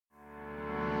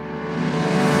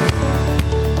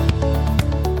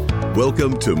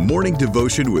Welcome to Morning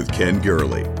Devotion with Ken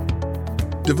Gurley.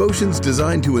 Devotions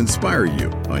designed to inspire you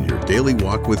on your daily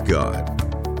walk with God.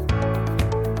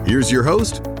 Here's your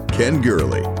host, Ken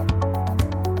Gurley.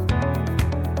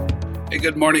 Hey,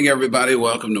 good morning, everybody.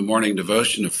 Welcome to Morning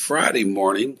Devotion of Friday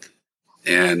morning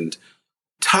and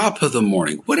top of the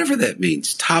morning, whatever that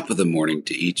means, top of the morning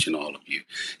to each and all of you.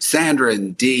 Sandra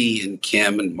and Dee and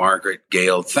Kim and Margaret,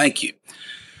 Gail, thank you.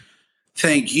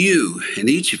 Thank you and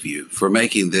each of you for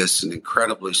making this an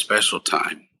incredibly special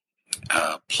time,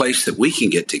 a place that we can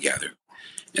get together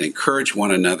and encourage one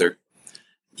another.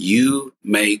 You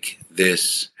make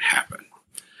this happen.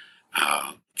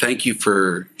 Thank you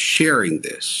for sharing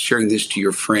this to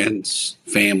your friends,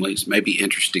 families, maybe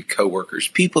interested coworkers,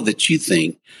 people that you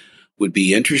think would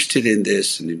be interested in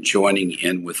this and in joining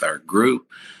in with our group.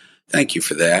 Thank you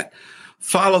for that.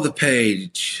 Follow the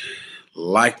page.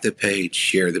 Like the page,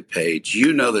 share the page.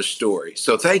 You know the story.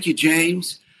 So thank you,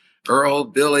 James, Earl,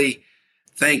 Billy.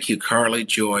 Thank you, Carly,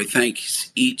 Joy. Thanks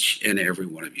each and every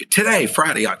one of you. Today,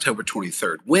 Friday, October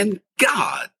 23rd, when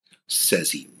God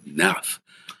says enough.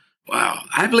 Wow.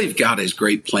 I believe God has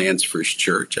great plans for his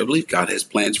church. I believe God has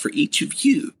plans for each of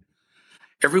you.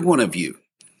 Every one of you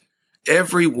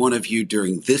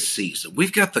during this season.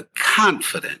 We've got the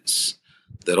confidence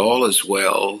that all is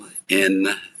well in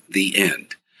the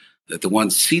end. That the one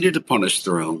seated upon his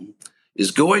throne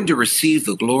is going to receive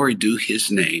the glory due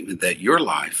his name, and that your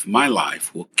life, my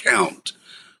life, will count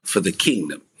for the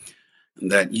kingdom. And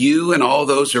that you and all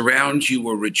those around you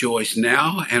will rejoice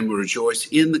now and will rejoice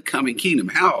in the coming kingdom.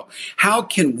 How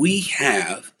can we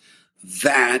have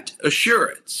that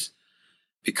assurance?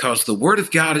 Because the word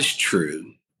of God is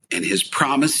true, and his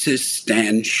promises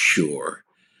stand sure,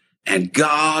 and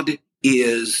God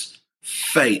is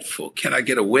faithful. Can I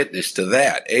get a witness to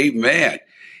that? Amen.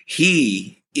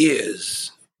 He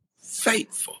is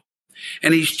faithful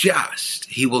and he's just.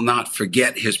 He will not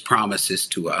forget his promises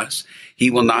to us. He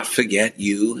will not forget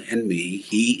you and me.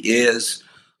 He is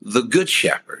the good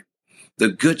shepherd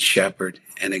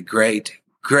and a great,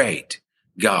 great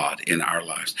God in our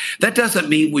lives. That doesn't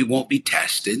mean we won't be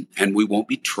tested and we won't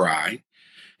be tried.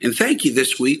 And thank you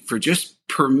this week for just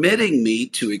permitting me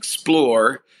to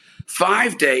explore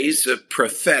 5 days of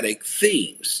prophetic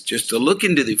themes, just to look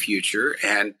into the future.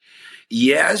 And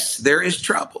yes, there is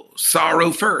trouble.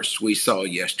 Sorrow first, we saw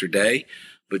yesterday,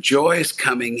 but joy is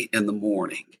coming in the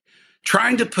morning.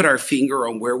 Trying to put our finger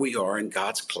on where we are in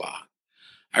God's clock.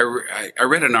 I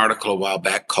read an article a while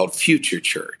back called Future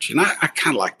Church, and I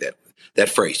kind of like that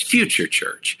phrase, Future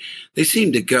Church. They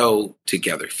seem to go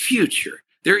together. Future.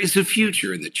 There is a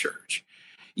future in the church.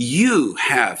 You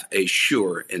have a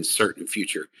sure and certain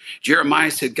future. Jeremiah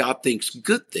said God thinks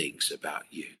good things about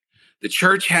you. The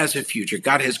church has a future.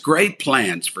 God has great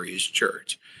plans for his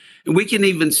church. And we can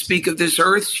even speak of this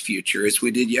earth's future as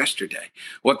we did yesterday.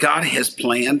 What God has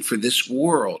planned for this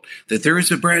world, that there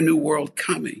is a brand new world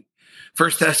coming.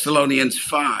 1 Thessalonians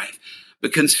 5.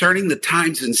 But concerning the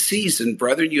times and season,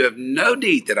 brethren, you have no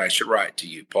need that I should write to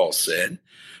you, Paul said.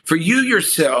 For you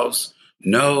yourselves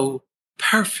know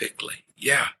perfectly.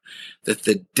 Yeah, that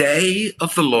the day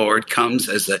of the Lord comes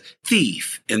as a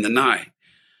thief in the night.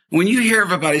 When you hear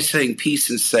everybody saying peace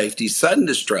and safety, sudden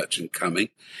destruction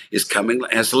is coming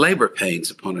as labor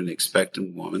pains upon an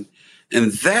expectant woman,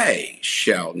 and they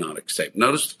shall not escape.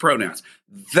 Notice the pronouns.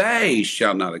 They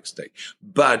shall not escape.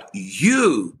 But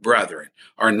you, brethren,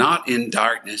 are not in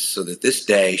darkness so that this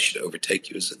day should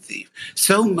overtake you as a thief.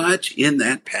 So much in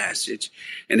that passage.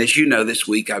 And as you know, this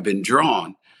week I've been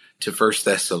drawn to 1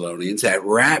 Thessalonians, that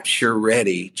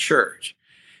rapture-ready church.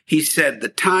 He said, the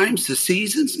times, the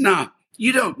seasons, no,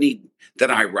 you don't need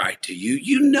that I write to you.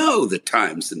 You know the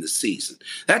times and the season.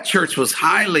 That church was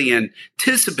highly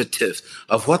anticipative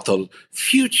of what the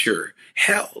future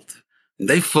held. And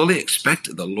they fully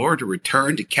expected the Lord to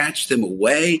return to catch them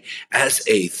away as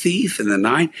a thief in the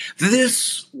night.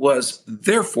 This was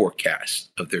their forecast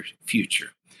of their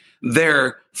future,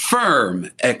 their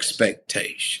firm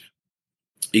expectation.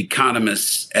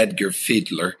 Economist Edgar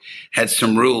Fiedler had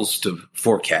some rules to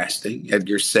forecasting.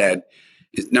 Edgar said,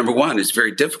 number one, it's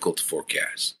very difficult to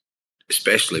forecast,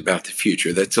 especially about the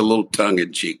future. That's a little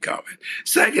tongue-in-cheek comment.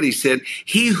 Second, he said,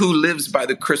 he who lives by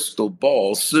the crystal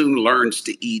ball soon learns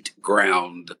to eat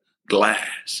ground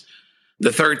glass.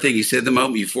 The third thing he said, the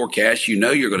moment you forecast, you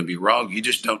know you're going to be wrong. You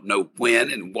just don't know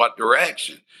when and what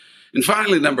direction. And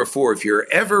finally, number 4, if you're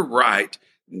ever right,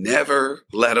 never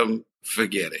let them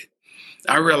forget it.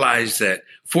 I realize that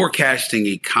forecasting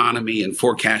economy and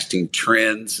forecasting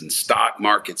trends and stock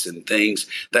markets and things,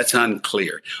 that's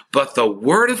unclear. But the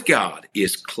word of God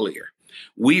is clear.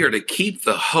 We are to keep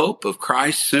the hope of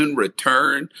Christ's soon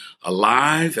return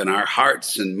alive in our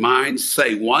hearts and minds.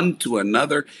 Say one to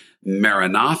another,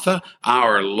 Maranatha,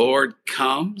 our Lord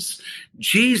comes.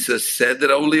 Jesus said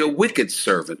that only a wicked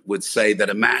servant would say that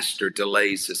a master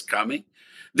delays his coming.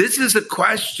 This is a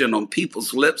question on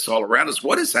people's lips all around us.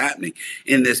 What is happening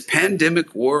in this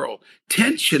pandemic world?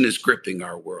 Tension is gripping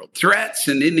our world. Threats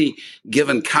in any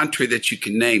given country that you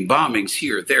can name, bombings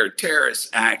here, there, terrorist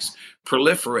acts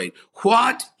proliferate.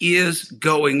 What is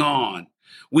going on?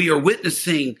 We are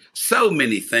witnessing so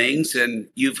many things, and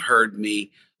you've heard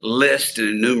me list and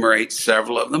enumerate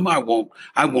several of them. I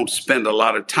won't spend a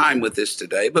lot of time with this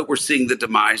today, but we're seeing the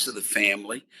demise of the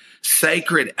family,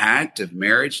 sacred act of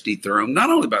marriage dethroned, not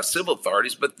only by civil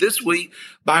authorities, but this week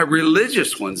by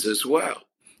religious ones as well.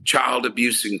 Child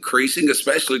abuse increasing,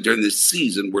 especially during this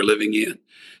season we're living in.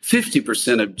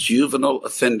 50% of juvenile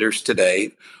offenders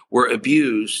today were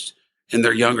abused in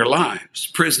their younger lives.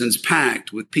 Prisons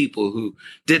packed with people who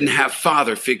didn't have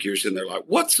father figures in their life.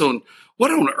 What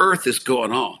on earth is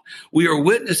going on? We are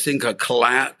witnessing a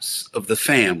collapse of the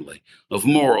family, of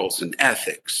morals and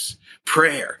ethics.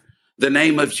 Prayer, the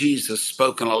name of Jesus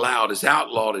spoken aloud, is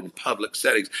outlawed in public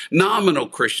settings. Nominal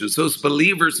Christians, those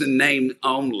believers in name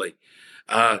only.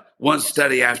 One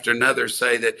study after another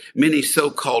say that many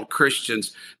so-called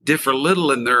Christians differ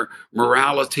little in their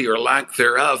morality or lack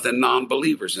thereof than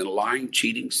non-believers in lying,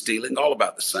 cheating, stealing, all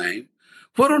about the same.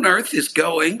 What on earth is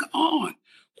going on?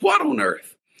 What on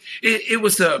earth? It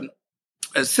was a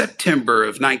September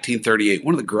of 1938,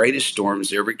 one of the greatest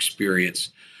storms ever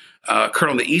experienced, occurred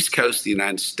on the East Coast of the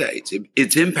United States.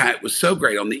 Its impact was so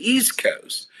great on the East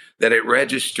Coast that it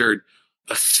registered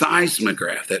a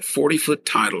seismograph, that 40-foot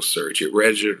tidal surge. It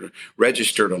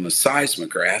registered on a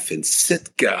seismograph in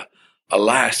Sitka,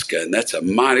 Alaska, and that's a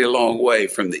mighty long way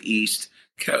from the East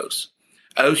Coast.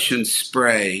 Ocean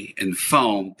spray and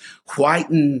foam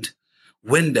whitened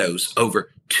windows over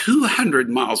 200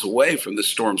 miles away from the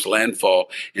storm's landfall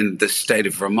in the state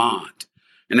of Vermont.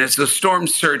 And as the storm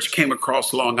surge came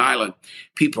across Long Island,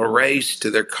 people raced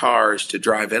to their cars to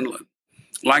drive inland.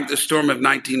 Like the storm of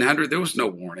 1900, there was no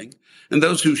warning. And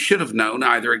those who should have known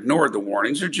either ignored the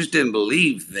warnings or just didn't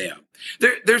believe them.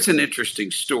 There's an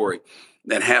interesting story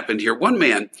that happened here. One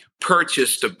man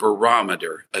purchased a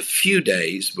barometer a few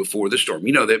days before the storm.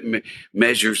 You know, that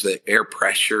measures the air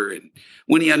pressure. And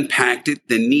when he unpacked it,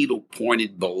 the needle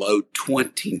pointed below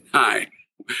 29,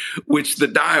 which the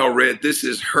dial read, "This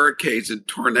is hurricanes and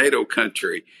tornado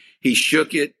country." He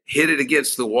shook it, hit it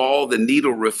against the wall. The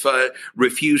needle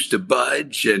refused to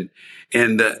budge, and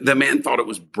the man thought it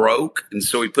was broke. And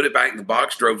so he put it back in the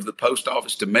box, drove to the post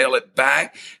office to mail it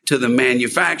back to the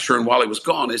manufacturer. And while he was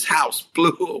gone, his house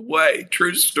blew away.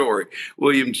 True story.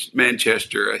 William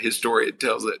Manchester, a historian,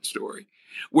 tells that story.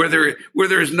 Where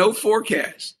there is no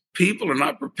forecast, people are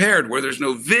not prepared. Where there's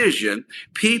no vision,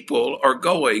 people are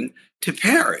going to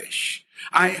perish.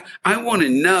 I want to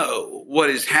know what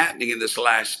is happening in this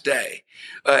last day.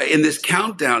 In this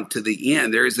countdown to the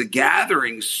end, there is a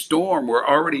gathering storm. We're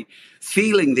already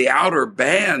feeling the outer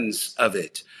bands of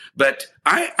it. But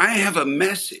I have a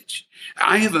message.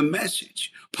 I have a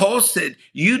message. Paul said,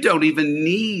 you don't even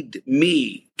need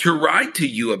me to write to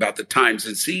you about the times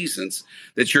and seasons,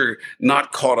 that you're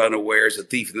not caught unaware as a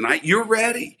thief in the night. You're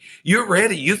ready. You're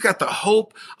ready. You've got the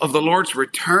hope of the Lord's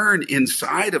return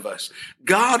inside of us.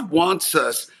 God wants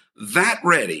us that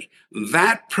ready,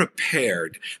 that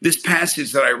prepared. This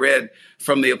passage that I read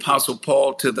from the Apostle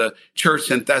Paul to the church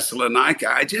in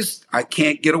Thessalonica, I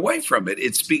can't get away from it.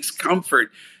 It speaks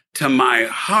comfort to my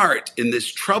heart in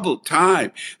this troubled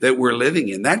time that we're living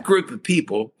in. That group of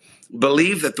people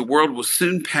believed that the world was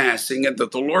soon passing and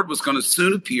that the Lord was going to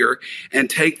soon appear and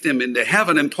take them into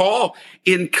heaven. And Paul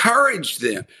encouraged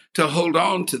them to hold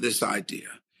on to this idea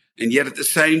and yet at the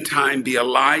same time be a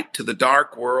light to the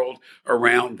dark world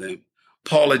around them.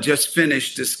 Paul had just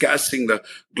finished discussing the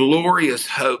glorious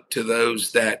hope to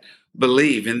those that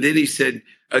believe. And then he said,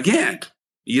 again,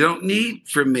 you don't need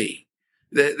from me.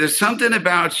 There's something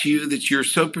about you that you're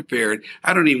so prepared.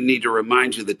 I don't even need to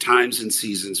remind you the times and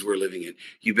seasons we're living in.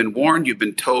 You've been warned. You've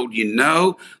been told. You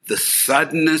know the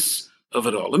suddenness of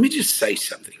it all. Let me just say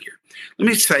something here. Let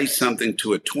me say something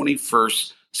to a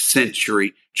 21st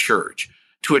century church,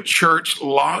 to a church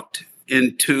locked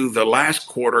into the last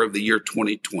quarter of the year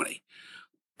 2020.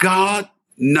 God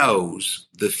knows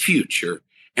the future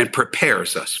and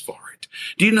prepares us for it.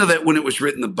 Do you know that when it was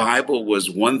written, the Bible was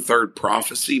 1/3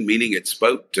 prophecy, meaning it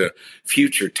spoke to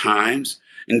future times,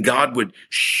 and God would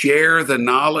share the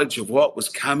knowledge of what was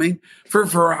coming for a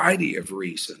variety of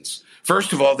reasons.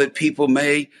 First of all, that people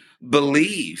may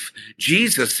believe.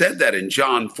 Jesus said that in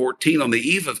John 14 on the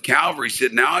eve of Calvary. He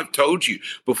said, now I've told you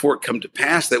before it come to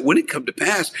pass, that when it come to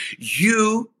pass,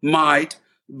 you might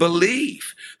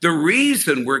believe. The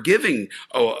reason we're giving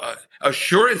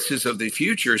assurances of the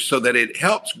future so that it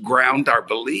helps ground our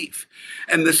belief.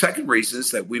 And the second reason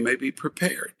is that we may be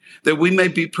prepared,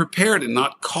 and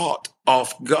not caught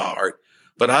off guard.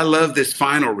 But I love this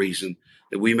final reason,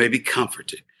 that we may be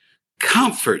comforted.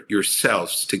 Comfort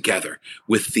yourselves together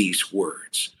with these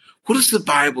words. What does the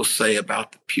Bible say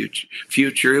about the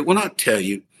future? It will not tell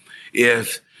you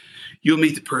if you'll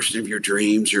meet the person of your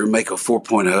dreams or make a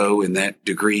 4.0 in that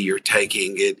degree you're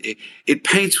taking. It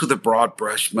paints with a broad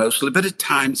brush mostly, but at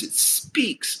times it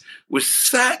speaks with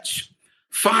such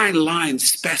fine line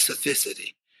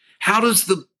specificity. How does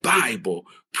the Bible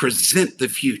present the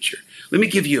future? Let me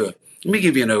give you an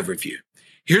overview.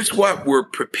 Here's what we're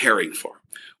preparing for.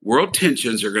 World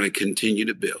tensions are going to continue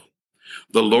to build.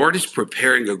 The Lord is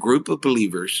preparing a group of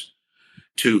believers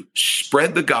to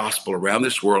spread the gospel around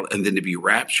this world and then to be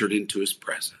raptured into his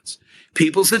presence.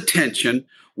 People's attention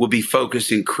will be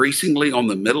focused increasingly on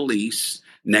the Middle East.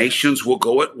 Nations will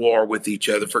go at war with each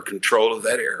other for control of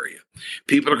that area.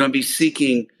 People are going to be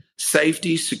seeking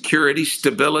safety, security,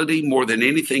 stability more than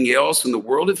anything else, and the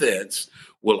world events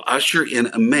will usher in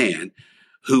a man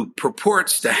who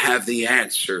purports to have the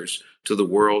answers to the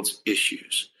world's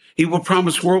issues. He will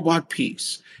promise worldwide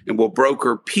peace and will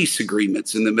broker peace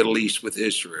agreements in the Middle East with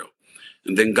Israel.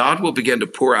 And then God will begin to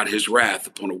pour out his wrath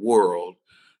upon a world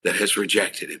that has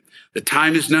rejected him. The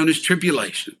time is known as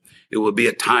tribulation. It will be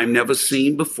a time never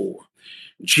seen before.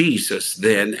 Jesus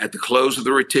then, at the close of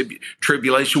the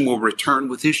tribulation, will return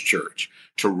with his church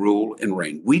to rule and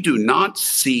reign. We do not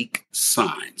seek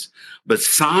signs, but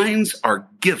signs are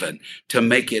given to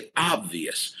make it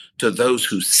obvious to those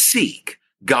who seek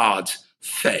God's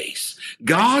face.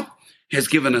 God has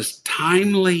given us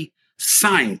timely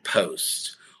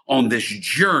signposts on this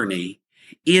journey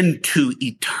into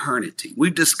eternity.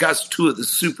 We've discussed two of the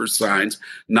super signs,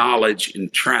 knowledge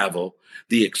and travel,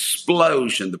 the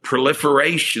explosion, the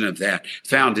proliferation of that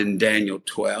found in Daniel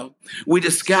 12. We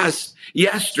discussed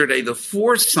yesterday the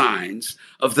four signs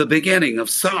of the beginning of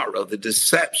sorrow, the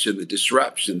deception, the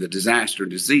disruption, the disaster,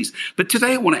 disease. But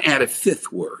today I want to add a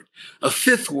fifth word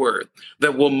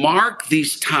that will mark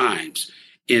these times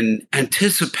in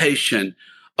anticipation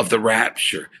of the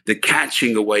rapture, the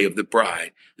catching away of the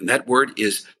bride. And that word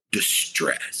is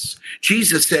distress.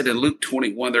 Jesus said in Luke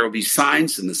 21, there will be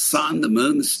signs in the sun, the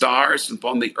moon, the stars, and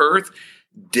upon the earth,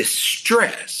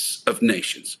 distress of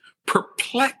nations,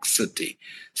 perplexity,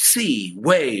 sea,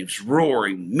 waves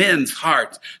roaring, men's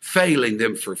hearts failing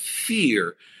them for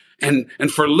fear and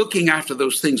for looking after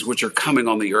those things which are coming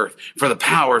on the earth. For the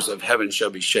powers of heaven shall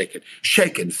be shaken,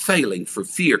 failing for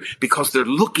fear, because they're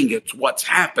looking at what's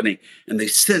happening and they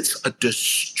sense a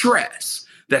distress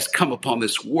that's come upon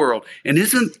this world. And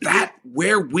isn't that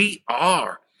where we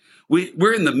are?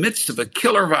 We're in the midst of a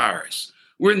killer virus.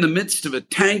 We're in the midst of a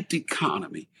tanked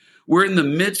economy. We're in the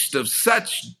midst of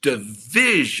such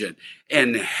division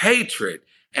and hatred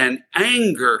and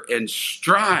anger and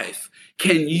strife.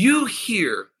 Can you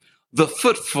hear the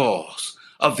footfalls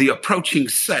of the approaching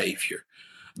Savior?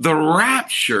 The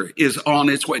rapture is on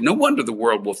its way. No wonder the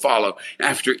world will follow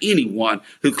after anyone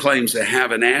who claims to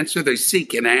have an answer. They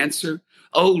seek an answer.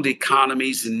 Old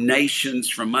economies and nations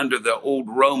from under the old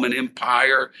Roman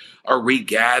Empire are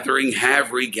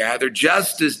have regathered,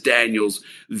 just as Daniel's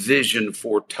vision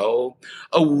foretold.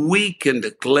 A weakened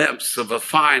glimpse of a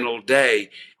final day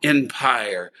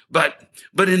empire. But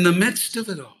in the midst of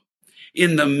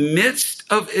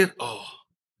it all,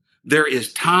 there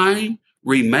is time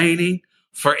remaining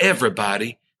for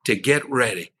everybody to get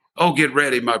ready. Oh, get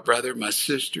ready, my brother, my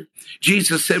sister.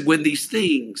 Jesus said, when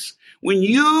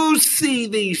you see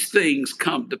these things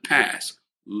come to pass,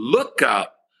 look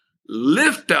up,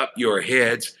 lift up your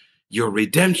heads, your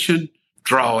redemption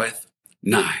draweth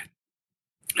nigh.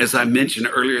 As I mentioned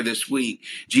earlier this week,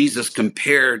 Jesus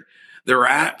compared the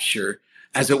rapture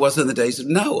as it was in the days of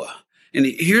Noah. And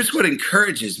here's what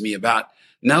encourages me about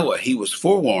Noah. He was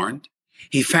forewarned.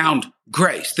 He found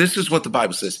grace. This is what the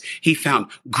Bible says. He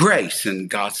found grace in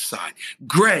God's sight.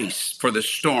 Grace for the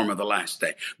storm of the last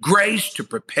day. Grace to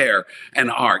prepare an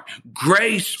ark.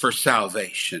 Grace for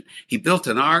salvation. He built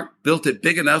an ark, built it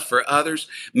big enough for others,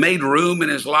 made room in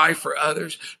his life for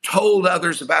others, told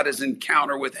others about his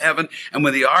encounter with heaven. And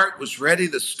when the ark was ready,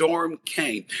 the storm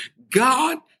came.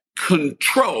 God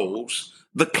controls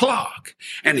the clock,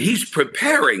 and he's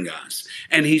preparing us,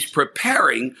 and he's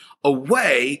preparing a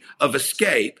way of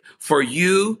escape for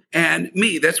you and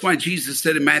me. That's why Jesus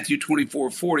said in Matthew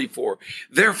 24:44,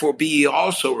 therefore be ye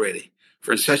also ready,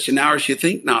 For in such an hour as you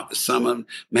think not, the Son of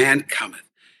Man cometh.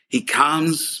 He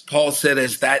comes, Paul said,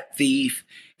 as that thief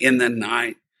in the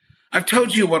night. I've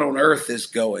told you what on earth is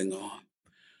going on.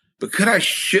 But could I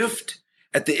shift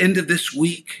at the end of this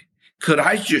week? Could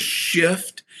I just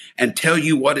shift and tell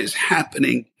you what is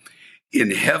happening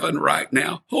in heaven right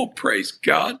now? Oh, praise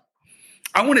God.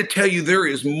 I want to tell you there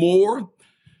is more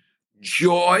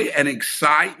joy and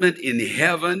excitement in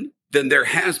heaven than there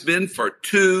has been for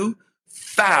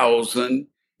 2,000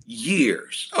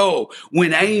 years. Oh,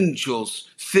 when angels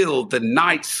filled the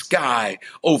night sky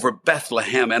over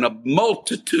Bethlehem and a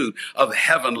multitude of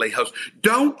heavenly hosts.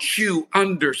 Don't you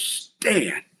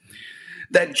understand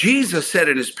that Jesus said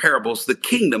in his parables, the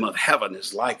kingdom of heaven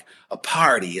is like a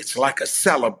party. It's like a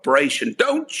celebration.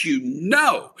 Don't you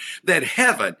know that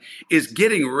heaven is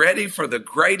getting ready for the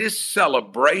greatest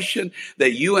celebration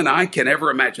that you and I can ever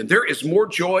imagine? There is more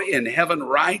joy in heaven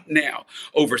right now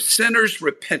over sinners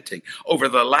repenting, over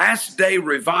the last day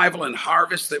revival and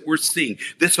harvest that we're seeing,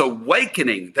 this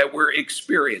awakening that we're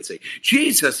experiencing.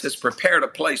 Jesus has prepared a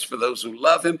place for those who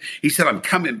love him. He said, I'm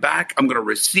coming back. I'm going to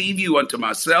receive you unto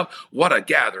myself. What a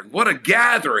gathering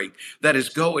that is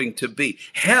going to be.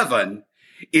 Heaven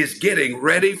is getting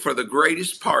ready for the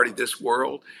greatest party this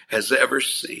world has ever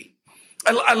seen.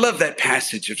 I love that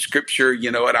passage of scripture,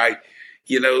 that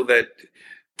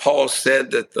Paul said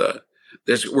that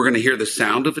we're going to hear the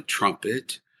sound of a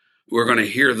trumpet. We're going to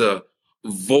hear the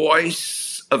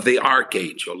voice of the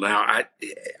archangel. Now,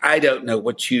 I don't know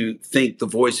what you think the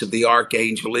voice of the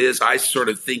archangel is. I sort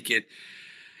of think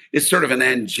it's sort of an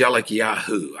angelic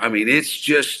Yahoo. I mean, it's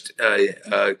just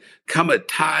kamataya,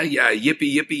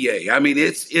 yippee, yippee, yay. I mean,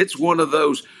 it's one of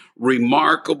those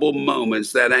remarkable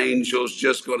moments that angel's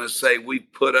just going to say, we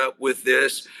put up with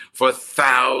this for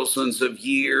thousands of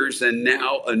years, and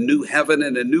now a new heaven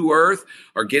and a new earth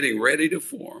are getting ready to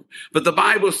form. But the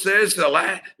Bible says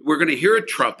we're going to hear a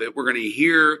trumpet. We're going to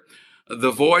hear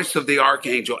the voice of the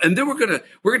archangel, and then we're going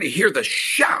to hear the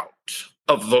shout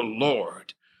of the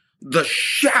Lord. The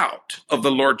shout of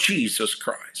the Lord Jesus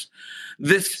Christ.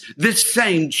 This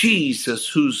same Jesus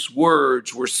whose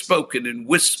words were spoken in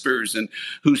whispers and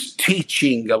whose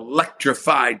teaching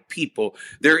electrified people,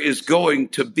 there is going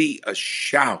to be a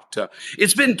shout.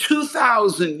 It's been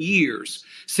 2,000 years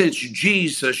since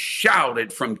Jesus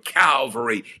shouted from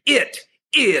Calvary, "It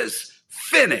is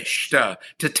finished,"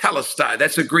 tetelestai.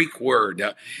 That's a Greek word,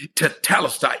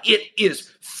 tetelestai. It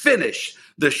is finished.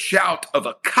 The shout of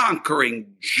a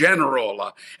conquering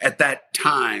general at that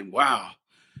time. Wow.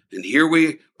 And here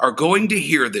we are going to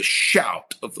hear the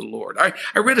shout of the Lord. I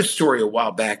read a story a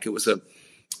while back. It was a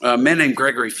man named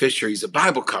Gregory Fisher. He's a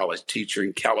Bible college teacher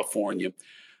in California.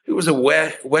 He was a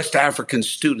West African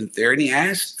student there, and he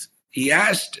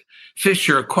asked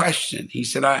Fisher a question. He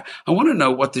said, I want to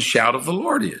know what the shout of the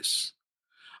Lord is.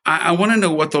 I want to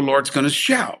know what the Lord's going to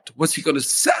shout. What's he going to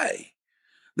say?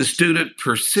 The student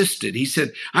persisted. He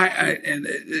said,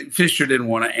 and Fisher didn't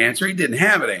want to answer. He didn't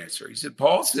have an answer. He said,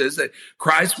 Paul says that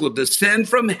Christ will descend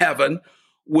from heaven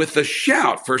with a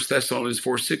shout. 1 Thessalonians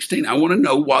 4:16. I want to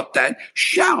know what that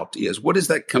shout is. What is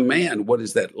that command? What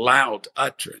is that loud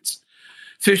utterance?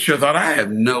 Fisher thought, I have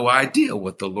no idea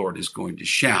what the Lord is going to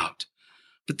shout.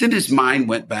 But then his mind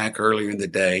went back earlier in the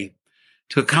day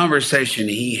to a conversation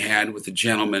he had with a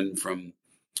gentleman from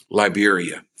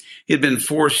Liberia. He had been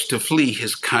forced to flee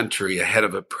his country ahead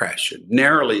of oppression,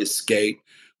 narrowly escaped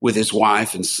with his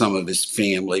wife and some of his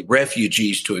family,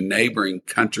 refugees to a neighboring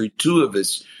country. 2 of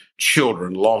his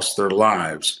children lost their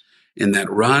lives in that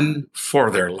run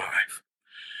for their life.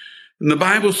 And the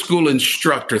Bible school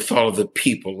instructor thought of the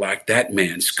people like that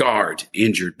man, scarred,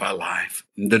 injured by life,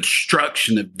 and the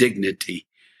destruction of dignity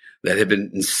that had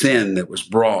been in sin that was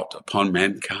brought upon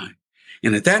mankind.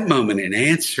 And at that moment, an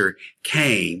answer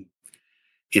came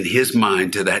in his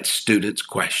mind to that student's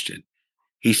question.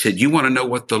 He said, you want to know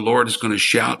what the Lord is going to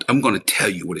shout? I'm going to tell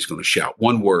you what he's going to shout.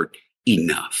 One word,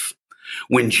 enough.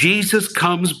 When Jesus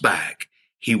comes back,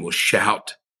 he will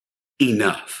shout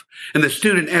enough. And the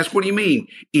student asked, what do you mean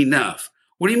enough?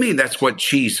 What do you mean that's what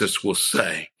Jesus will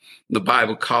say? The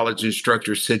Bible college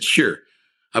instructor said, sure.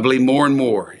 I believe more and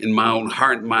more in my own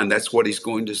heart and mind, that's what he's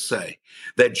going to say.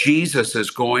 That Jesus is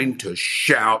going to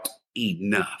shout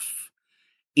enough.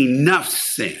 Enough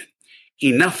sin,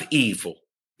 enough evil,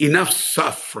 enough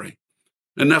suffering,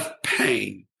 enough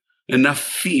pain, enough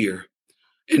fear,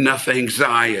 enough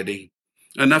anxiety,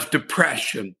 enough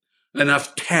depression,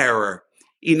 enough terror,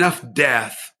 enough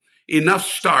death, enough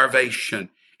starvation,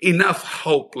 enough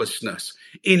hopelessness,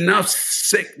 enough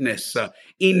sickness,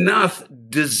 enough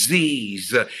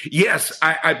disease. Yes,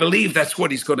 I believe that's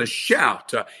what he's going to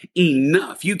shout.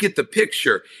 Enough. You get the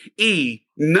picture. Enough.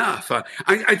 enough.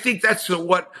 I think that's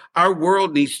what our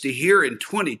world needs to hear in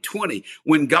 2020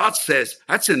 when God says,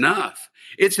 that's enough.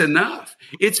 It's enough.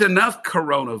 It's enough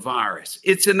coronavirus.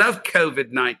 It's enough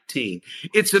COVID-19.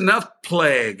 It's enough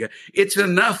plague. It's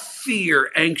enough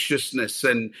fear, anxiousness,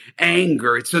 and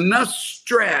anger. It's enough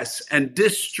stress and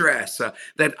distress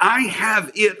that I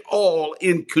have it all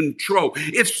in control.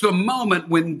 It's the moment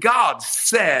when God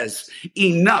says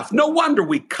enough. No wonder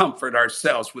we comfort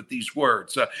ourselves with these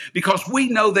words because we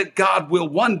know that God will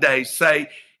one day say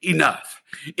enough.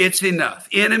 It's enough.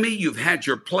 Enemy, you've had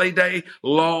your play day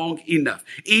long enough.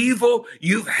 Evil,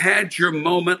 you've had your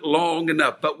moment long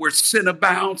enough. But where sin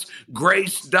abounds,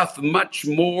 grace doth much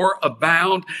more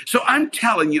abound. So I'm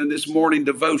telling you in this morning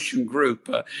devotion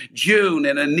group, June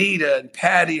and Anita and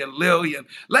Patty and Lillian,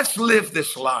 let's live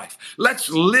this life. Let's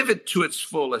live it to its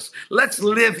fullest. Let's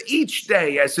live each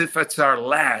day as if it's our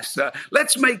last.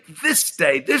 Let's make this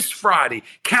day, this Friday,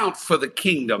 count for the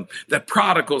kingdom, that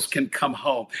prodigals can come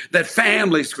home, that families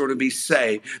are going to be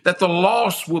saved, that the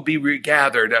lost will be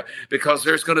regathered because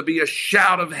there's going to be a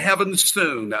shout of heaven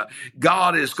soon.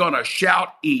 God is going to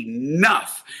shout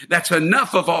enough. That's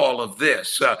enough of all of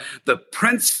this. The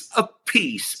Prince of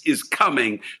Peace is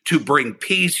coming to bring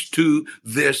peace to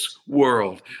this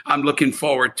world. I'm looking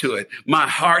forward to it. My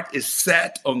heart is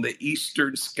set on the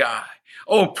eastern sky.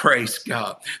 Oh, praise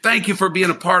God. Thank you for being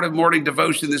a part of morning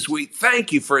devotion this week.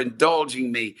 Thank you for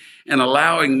indulging me and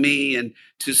allowing me and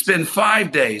to spend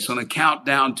 5 days on a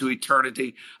countdown to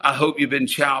eternity. I hope you've been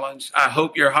challenged. I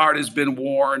hope your heart has been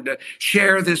warmed.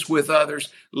 Share this with others.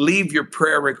 Leave your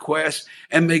prayer requests.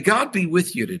 And may God be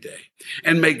with you today.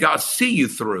 And may God see you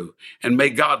through. And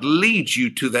may God lead you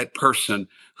to that person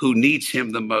who needs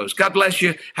him the most. God bless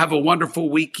you. Have a wonderful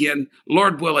weekend.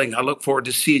 Lord willing, I look forward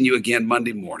to seeing you again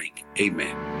Monday morning.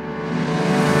 Amen.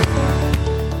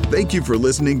 Thank you for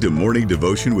listening to Morning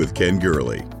Devotion with Ken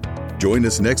Gurley. Join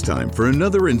us next time for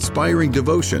another inspiring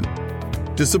devotion.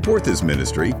 To support this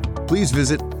ministry, please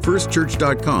visit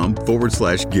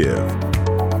firstchurch.com/give.